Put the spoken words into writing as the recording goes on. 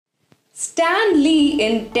Stan Lee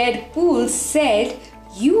in Deadpool said,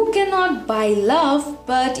 "You cannot buy love,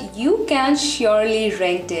 but you can surely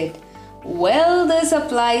rent it." Well, this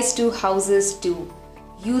applies to houses too.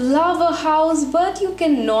 You love a house, but you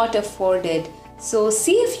cannot afford it. So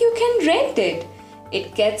see if you can rent it.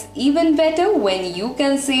 It gets even better when you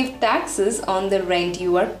can save taxes on the rent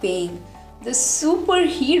you are paying. The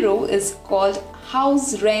superhero is called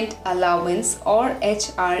House Rent Allowance or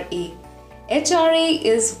HRA. HRA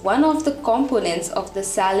is one of the components of the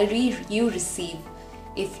salary you receive.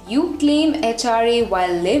 If you claim HRA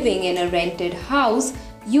while living in a rented house,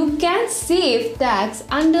 you can save tax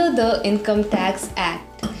under the Income Tax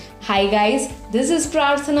Act. Hi guys, this is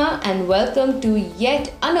Prarthana and welcome to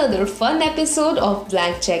yet another fun episode of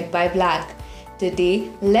Blank Check by Black. Today,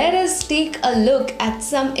 let us take a look at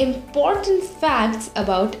some important facts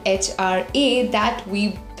about HRA that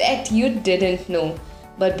we bet you didn't know.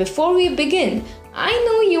 But before we begin, I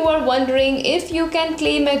know you are wondering if you can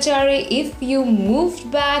claim HRA if you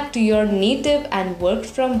moved back to your native and worked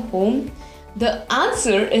from home. The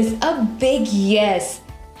answer is a big yes.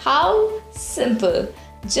 How? Simple.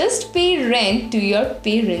 Just pay rent to your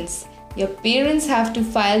parents. Your parents have to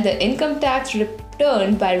file the income tax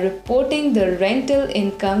return by reporting the rental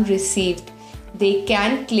income received. They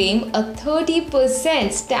can claim a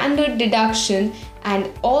 30% standard deduction and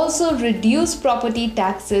also reduce property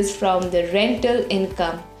taxes from the rental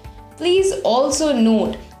income. Please also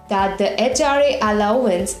note that the HRA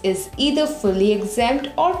allowance is either fully exempt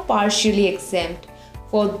or partially exempt.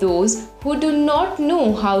 For those who do not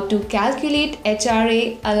know how to calculate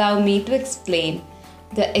HRA, allow me to explain.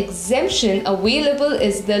 The exemption available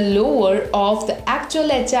is the lower of the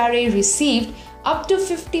actual HRA received up to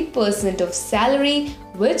 50% of salary,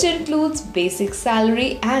 which includes basic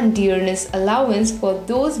salary and dearness allowance for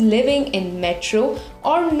those living in metro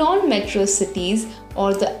or non-metro cities,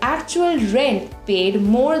 or the actual rent paid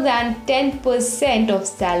more than 10% of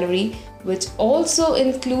salary, which also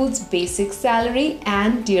includes basic salary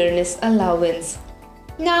and dearness allowance.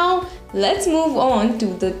 Now, let's move on to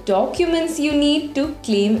the documents you need to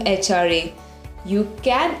claim HRA. You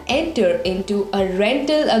can enter into a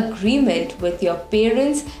rental agreement with your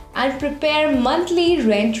parents and prepare monthly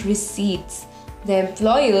rent receipts. The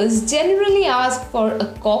employers generally ask for a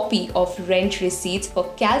copy of rent receipts for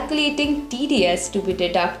calculating TDS to be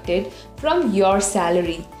deducted from your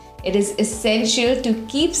salary. It is essential to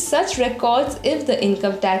keep such records if the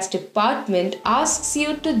Income Tax Department asks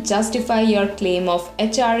you to justify your claim of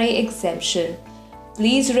HRA exemption.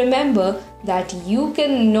 Please remember that you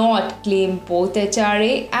cannot claim both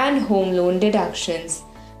HRA and home loan deductions.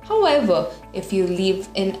 However, if you live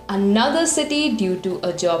in another city due to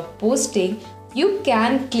a job posting, you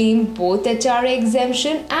can claim both HRA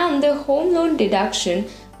exemption and the home loan deduction,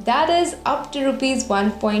 that is up to Rs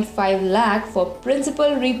 1.5 lakh for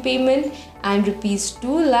principal repayment and Rs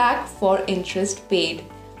 2 lakh for interest paid.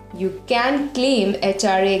 You can claim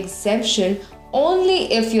HRA exemption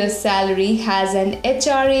only if your salary has an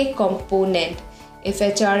HRA component. If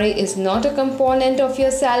HRA is not a component of your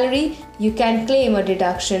salary, you can claim a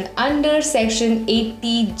deduction under Section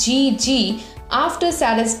 80GG after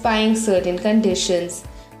satisfying certain conditions.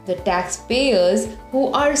 The taxpayers who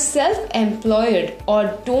are self-employed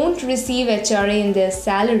or don't receive HRA in their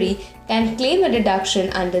salary can claim a deduction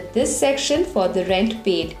under this section for the rent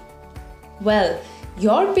paid. Well,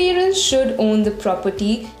 your parents should own the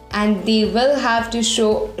property and they will have to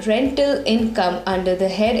show rental income under the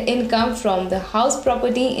head income from the house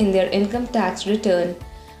property in their income tax return.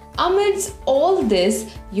 Amidst all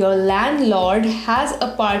this, your landlord has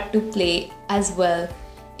a part to play as well.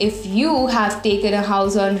 If you have taken a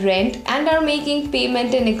house on rent and are making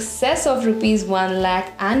payment in excess of Rs 1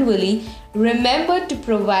 lakh annually, remember to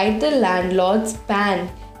provide the landlord's PAN,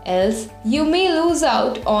 else you may lose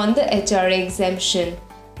out on the HRA exemption.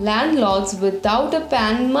 Landlords without a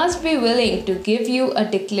PAN must be willing to give you a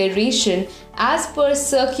declaration as per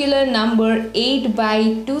Circular Number 8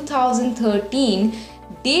 by 2013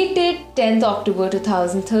 dated 10th October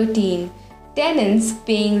 2013. Tenants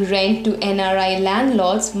paying rent to NRI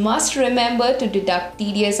landlords must remember to deduct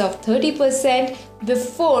TDS of 30%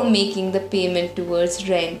 before making the payment towards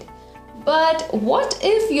rent. But what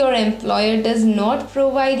if your employer does not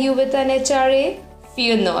provide you with an HRA?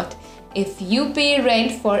 Fear not. If you pay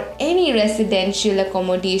rent for any residential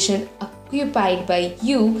accommodation occupied by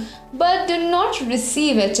you but do not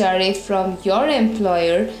receive HRA from your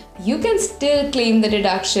employer, you can still claim the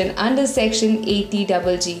deduction under Section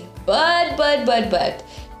 80GG. But,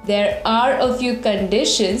 there are a few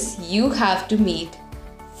conditions you have to meet.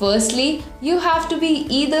 Firstly, you have to be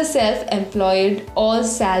either self-employed or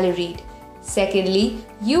salaried. Secondly,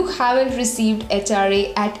 you haven't received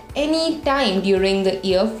HRA at any time during the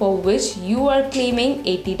year for which you are claiming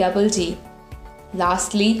 80GG.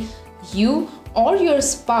 Lastly, you or your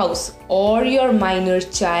spouse or your minor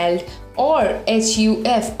child or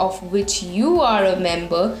HUF of which you are a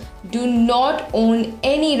member do not own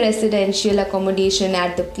any residential accommodation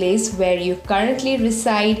at the place where you currently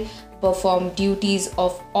reside, perform duties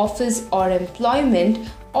of office or employment,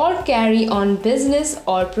 or carry on business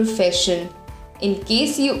or profession. In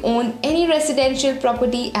case you own any residential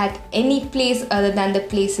property at any place other than the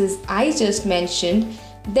places I just mentioned,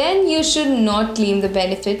 then you should not claim the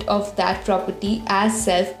benefit of that property as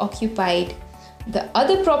self-occupied. The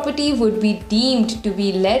other property would be deemed to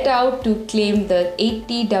be let out to claim the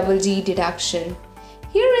 80GG deduction.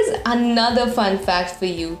 Here is another fun fact for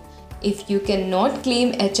you. If you cannot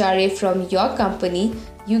claim HRA from your company,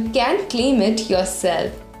 you can claim it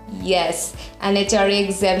yourself. Yes, an HRA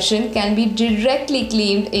exemption can be directly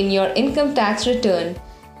claimed in your income tax return.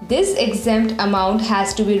 This exempt amount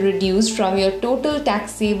has to be reduced from your total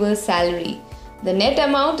taxable salary. The net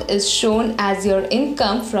amount is shown as your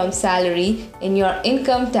income from salary in your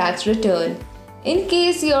income tax return. In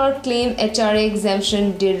case you claim HRA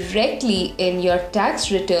exemption directly in your tax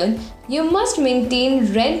return, you must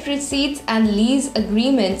maintain rent receipts and lease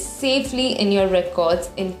agreements safely in your records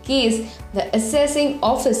in case the assessing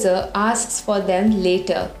officer asks for them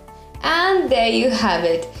later. And there you have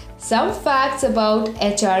it. Some facts about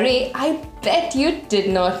HRA I bet you did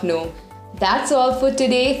not know. That's all for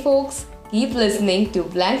today, folks. Keep listening to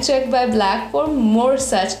Blank Check by Black for more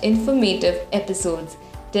such informative episodes.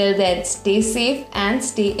 Till then, stay safe and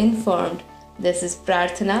stay informed. This is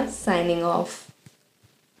Prarthana signing off.